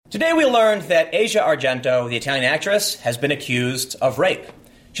Today we learned that Asia Argento, the Italian actress, has been accused of rape.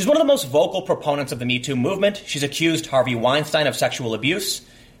 She's one of the most vocal proponents of the Me Too movement. She's accused Harvey Weinstein of sexual abuse.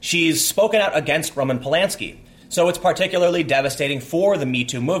 She's spoken out against Roman Polanski. So it's particularly devastating for the Me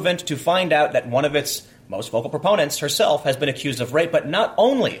Too movement to find out that one of its most vocal proponents herself has been accused of rape. But not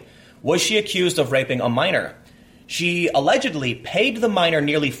only was she accused of raping a minor, she allegedly paid the minor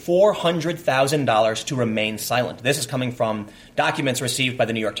nearly $400,000 to remain silent. This is coming from documents received by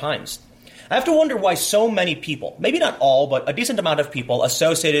the New York Times. I have to wonder why so many people, maybe not all, but a decent amount of people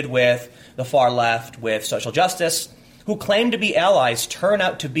associated with the far left, with social justice, who claim to be allies turn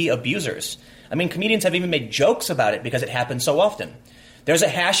out to be abusers. I mean, comedians have even made jokes about it because it happens so often. There's a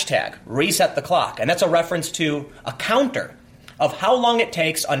hashtag, reset the clock, and that's a reference to a counter of how long it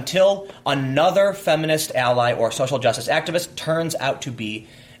takes until another feminist ally or social justice activist turns out to be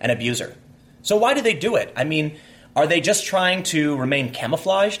an abuser. So why do they do it? I mean, are they just trying to remain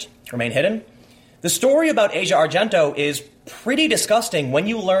camouflaged, remain hidden? The story about Asia Argento is pretty disgusting when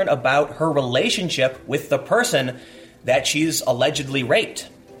you learn about her relationship with the person that she's allegedly raped.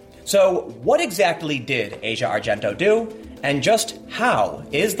 So what exactly did Asia Argento do? And just how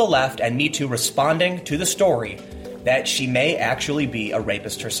is the left and Me Too responding to the story that she may actually be a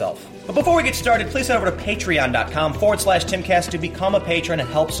rapist herself? But before we get started, please head over to patreon.com/TimCast to become a patron and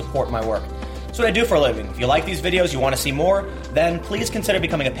help support my work. That's what I do for a living. If you like these videos, you want to see more, then please consider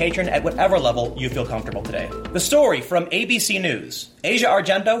becoming a patron at whatever level you feel comfortable today. The story from ABC News. Asia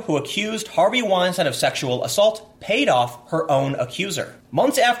Argento, who accused Harvey Weinstein of sexual assault, paid off her own accuser.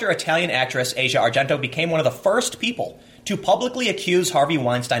 Months after Italian actress Asia Argento became one of the first people to publicly accuse Harvey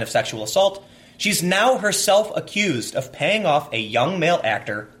Weinstein of sexual assault, she's now herself accused of paying off a young male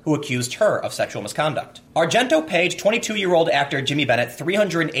actor who accused her of sexual misconduct. Argento paid 22-year-old actor Jimmy Bennett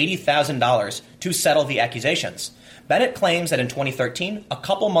 $380,000 to settle the accusations. Bennett claims that in 2013, a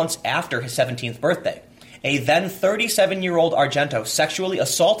couple months after his 17th birthday, a then 37-year-old Argento sexually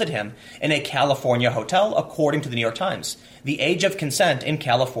assaulted him in a California hotel, according to the New York Times. The age of consent in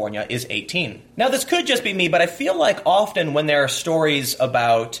California is 18. Now, this could just be me, but I feel like often when there are stories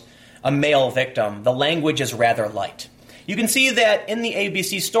about a male victim, the language is rather light. You can see that in the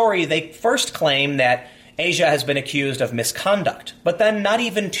ABC story, they first claim that Asia has been accused of misconduct, but then not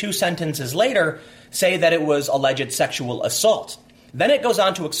even 2 sentences later say that it was alleged sexual assault. Then it goes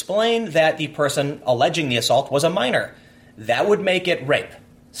on to explain that the person alleging the assault was a minor. That would make it rape.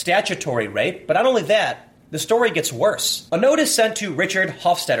 Statutory rape, but not only that, the story gets worse. A note is sent to Richard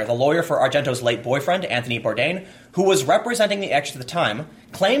Hofstetter, the lawyer for Argento's late boyfriend, Anthony Bourdain, who was representing the actress at the time,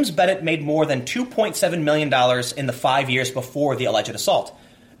 claims Bennett made more than $2.7 million in the 5 years before the alleged assault.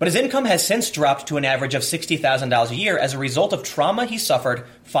 But his income has since dropped to an average of $60,000 a year as a result of trauma he suffered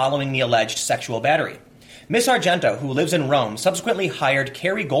following the alleged sexual battery. Miss Argento, who lives in Rome, subsequently hired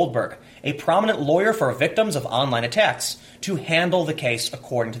Carrie Goldberg, a prominent lawyer for victims of online attacks, to handle the case,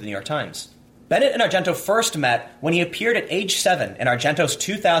 according to the New York Times. Bennett and Argento first met when he appeared at age 7 in Argento's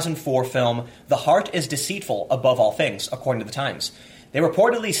 2004 film The Heart is Deceitful Above All Things, according to the Times. They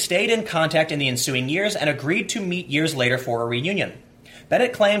reportedly stayed in contact in the ensuing years and agreed to meet years later for a reunion.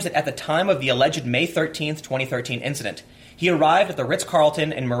 Bennett claims that at the time of the alleged May 13, 2013 incident, he arrived at the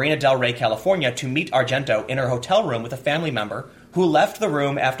Ritz-Carlton in Marina del Rey, California to meet Argento in her hotel room with a family member who left the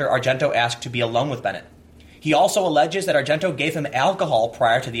room after Argento asked to be alone with Bennett. He also alleges that Argento gave him alcohol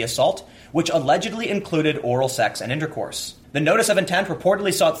prior to the assault, which allegedly included oral sex and intercourse. The notice of intent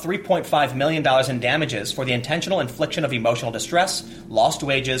reportedly sought $3.5 million in damages for the intentional infliction of emotional distress, lost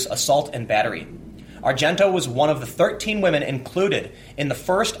wages, assault, and battery. Argento was one of the 13 women included in the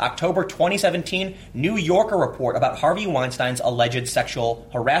first October 2017 New Yorker report about Harvey Weinstein's alleged sexual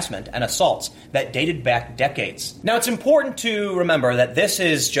harassment and assaults that dated back decades. Now, it's important to remember that this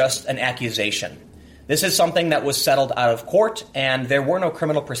is just an accusation. This is something that was settled out of court, and there were no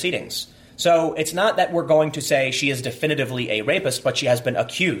criminal proceedings. So it's not that we're going to say she is definitively a rapist, but she has been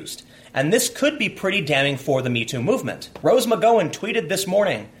accused. And this could be pretty damning for the Me Too movement. Rose McGowan tweeted this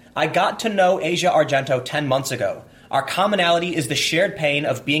morning, "I got to know Asia Argento 10 months ago. Our commonality is the shared pain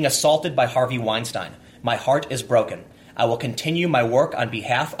of being assaulted by Harvey Weinstein. My heart is broken. I will continue my work on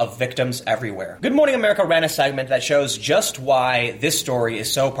behalf of victims everywhere." Good Morning America ran a segment that shows just why this story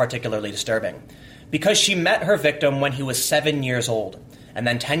is so particularly disturbing. Because she met her victim when he was 7 years old, and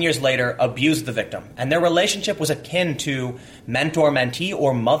then 10 years later abused the victim. And their relationship was akin to mentor-mentee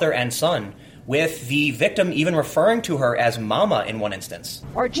or mother and son, with the victim even referring to her as mama in one instance.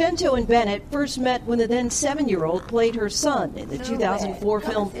 Argento and Bennett first met when the then 7-year-old played her son in the 2004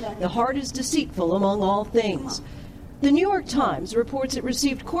 film The Heart is Deceitful Among All Things. The New York Times reports it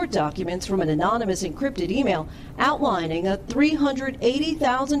received court documents from an anonymous encrypted email outlining a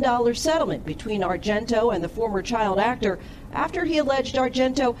 $380,000 settlement between Argento and the former child actor after he alleged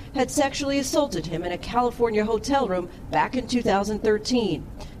Argento had sexually assaulted him in a California hotel room back in 2013.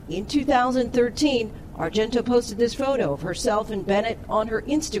 In 2013, Argento posted this photo of herself and Bennett on her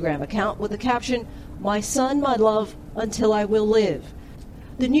Instagram account with the caption, "My son, my love, until I will live."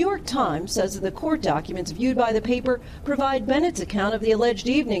 The New York Times says that the court documents viewed by the paper provide Bennett's account of the alleged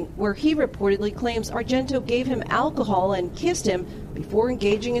evening, where he reportedly claims Argento gave him alcohol and kissed him before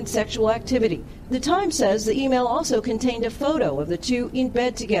engaging in sexual activity. The Times says the email also contained a photo of the two in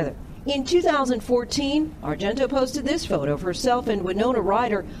bed together. In 2014, Argento posted this photo of herself and Winona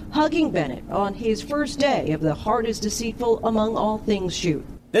Ryder hugging Bennett on his first day of the Heart is Deceitful Among All Things shoot.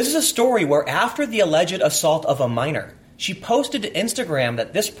 This is a story where after the alleged assault of a minor, she posted to Instagram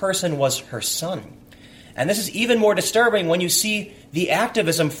that this person was her son. And this is even more disturbing when you see the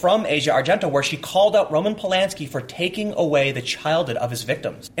activism from Asia Argento, where she called out Roman Polanski for taking away the childhood of his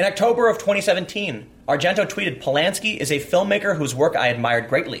victims. In October of 2017, Argento tweeted, "Polanski is a filmmaker whose work I admired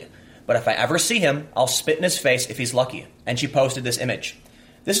greatly, but if I ever see him, I'll spit in his face if he's lucky." And she posted this image.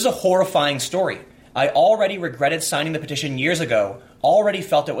 This is a horrifying story. I already regretted signing the petition years ago, already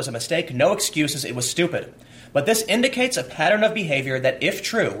felt it was a mistake, no excuses, it was stupid. But this indicates a pattern of behavior that, if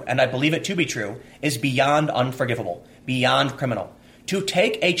true, and I believe it to be true, is beyond unforgivable, beyond criminal. To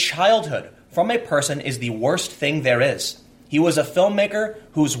take a childhood from a person is the worst thing there is. He was a filmmaker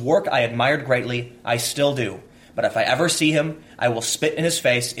whose work I admired greatly, I still do. But if I ever see him, I will spit in his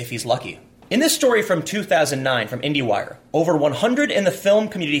face if he's lucky. In this story from 2009 from IndieWire, over 100 in the film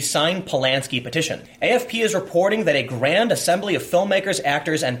community signed Polanski petition. AFP is reporting that a grand assembly of filmmakers,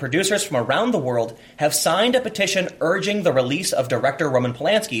 actors, and producers from around the world have signed a petition urging the release of director Roman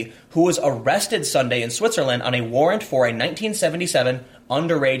Polanski, who was arrested Sunday in Switzerland on a warrant for a 1977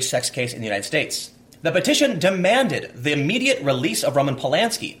 underage sex case in the United States. The petition demanded the immediate release of Roman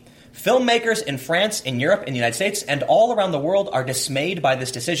Polanski. Filmmakers in France, in Europe, in the United States, and all around the world are dismayed by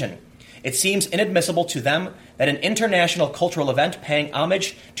this decision. It seems inadmissible to them that an international cultural event paying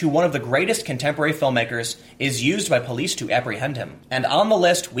homage to one of the greatest contemporary filmmakers is used by police to apprehend him. And on the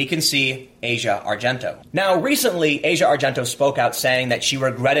list, we can see Asia Argento. Now, recently, Asia Argento spoke out saying that she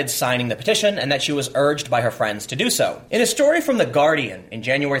regretted signing the petition and that she was urged by her friends to do so. In a story from The Guardian in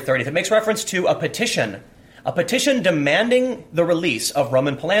January 30th, it makes reference to a petition demanding the release of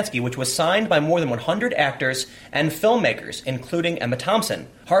Roman Polanski, which was signed by more than 100 actors and filmmakers, including Emma Thompson.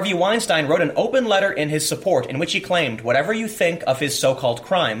 Harvey Weinstein wrote an open letter in his support in which he claimed, whatever you think of his so-called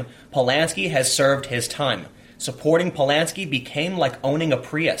crime, Polanski has served his time. Supporting Polanski became like owning a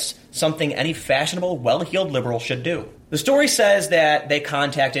Prius, something any fashionable, well-heeled liberal should do. The story says that they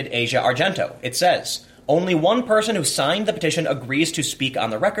contacted Asia Argento. It says, only one person who signed the petition agrees to speak on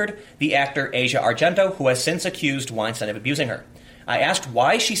the record, the actor Asia Argento, who has since accused Weinstein of abusing her. I asked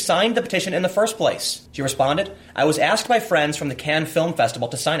why she signed the petition in the first place. She responded, I was asked by friends from the Cannes Film Festival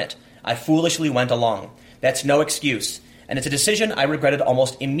to sign it. I foolishly went along. That's no excuse. And it's a decision I regretted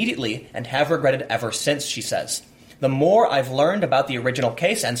almost immediately and have regretted ever since, she says. The more I've learned about the original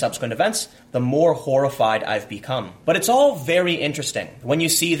case and subsequent events, the more horrified I've become. But it's all very interesting. When you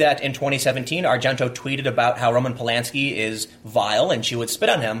see that in 2017, Argento tweeted about how Roman Polanski is vile and she would spit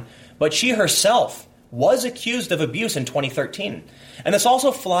on him, but she herself was accused of abuse in 2013. And this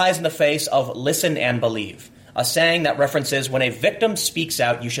also flies in the face of listen and believe, a saying that references when a victim speaks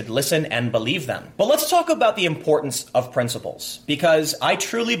out, you should listen and believe them. But let's talk about the importance of principles, because I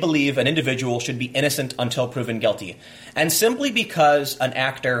truly believe an individual should be innocent until proven guilty. And simply because an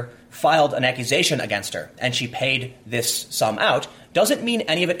actor filed an accusation against her and she paid this sum out doesn't mean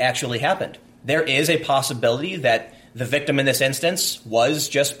any of it actually happened. There is a possibility that the victim in this instance was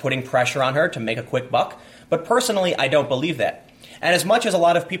just putting pressure on her to make a quick buck, but personally, I don't believe that. And as much as a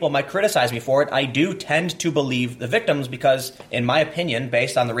lot of people might criticize me for it, I do tend to believe the victims because, in my opinion,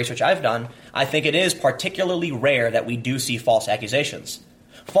 based on the research I've done, I think it is particularly rare that we do see false accusations.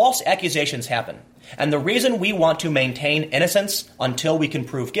 False accusations happen. And the reason we want to maintain innocence until we can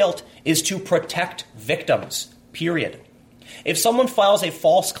prove guilt is to protect victims, period. If someone files a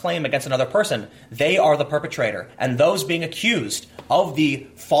false claim against another person, they are the perpetrator, and those being accused of the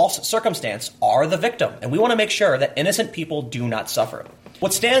false circumstance are the victim. And we want to make sure that innocent people do not suffer.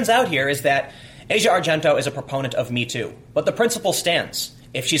 What stands out here is that Asia Argento is a proponent of Me Too, but the principle stands.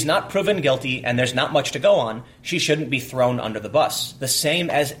 If she's not proven guilty and there's not much to go on, she shouldn't be thrown under the bus, the same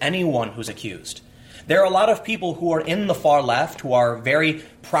as anyone who's accused. There are a lot of people who are in the far left, who are very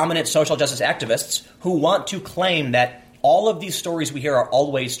prominent social justice activists, who want to claim that all of these stories we hear are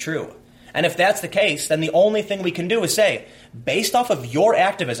always true. And if that's the case, then the only thing we can do is say, based off of your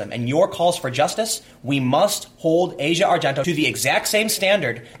activism and your calls for justice, we must hold Asia Argento to the exact same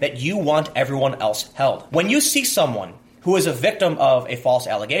standard that you want everyone else held. When you see someone who is a victim of a false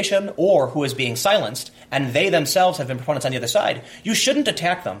allegation or who is being silenced, and they themselves have been proponents on the other side, you shouldn't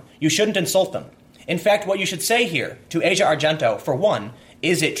attack them. You shouldn't insult them. In fact, what you should say here to Asia Argento, for one,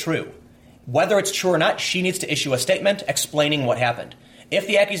 is it true? Whether it's true or not, she needs to issue a statement explaining what happened. If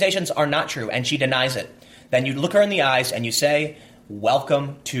the accusations are not true and she denies it, then you look her in the eyes and you say,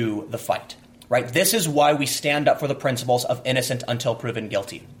 welcome to the fight. Right? This is why we stand up for the principles of innocent until proven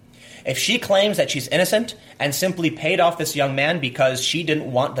guilty. If she claims that she's innocent and simply paid off this young man because she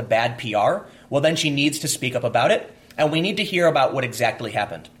didn't want the bad PR, well, then she needs to speak up about it, and we need to hear about what exactly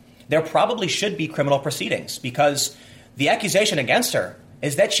happened. There probably should be criminal proceedings because the accusation against her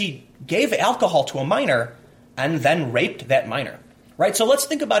is that she gave alcohol to a minor and then raped that minor. Right? So let's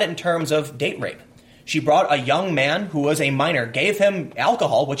think about it in terms of date rape. She brought a young man who was a minor, gave him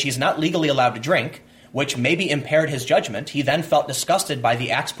alcohol, which he's not legally allowed to drink, which maybe impaired his judgment. He then felt disgusted by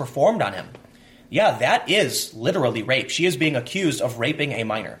the acts performed on him. Yeah, that is literally rape. She is being accused of raping a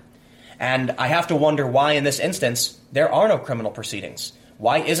minor. And I have to wonder why, in this instance, there are no criminal proceedings.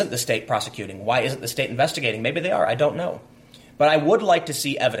 Why isn't the state prosecuting? Why isn't the state investigating? Maybe they are. I don't know. But I would like to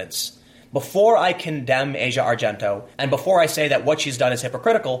see evidence. Before I condemn Asia Argento, and before I say that what she's done is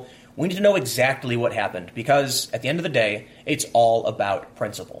hypocritical, we need to know exactly what happened, because at the end of the day, it's all about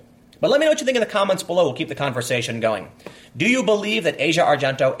principle. But let me know what you think in the comments below. We'll keep the conversation going. Do you believe that Asia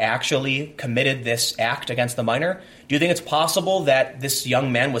Argento actually committed this act against the minor? Do you think it's possible that this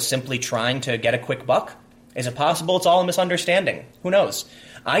young man was simply trying to get a quick buck? Is it possible it's all a misunderstanding? Who knows?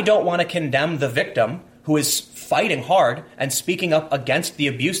 I don't want to condemn the victim who is fighting hard and speaking up against the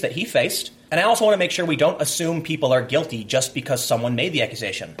abuse that he faced. And I also want to make sure we don't assume people are guilty just because someone made the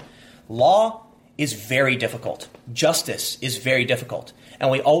accusation. Law is very difficult. Justice is very difficult. And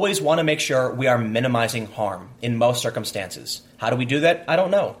we always want to make sure we are minimizing harm in most circumstances. How do we do that? I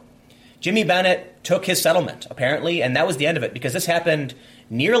don't know. Jimmy Bennett took his settlement, apparently, and that was the end of it, because this happened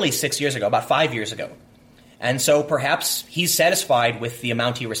nearly 6 years ago, about 5 years ago. And so perhaps he's satisfied with the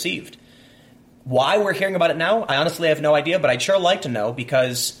amount he received. Why we're hearing about it now, I honestly have no idea, but I'd sure like to know,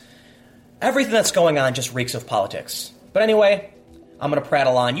 because everything that's going on just reeks of politics. But anyway, I'm going to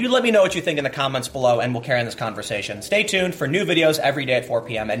prattle on. You let me know what you think in the comments below, and we'll carry on this conversation. Stay tuned for new videos every day at 4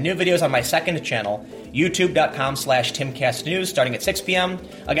 p.m. and new videos on my second channel, youtube.com/TimCastNews, starting at 6 p.m.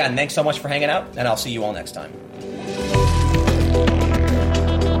 Again, thanks so much for hanging out, and I'll see you all next time.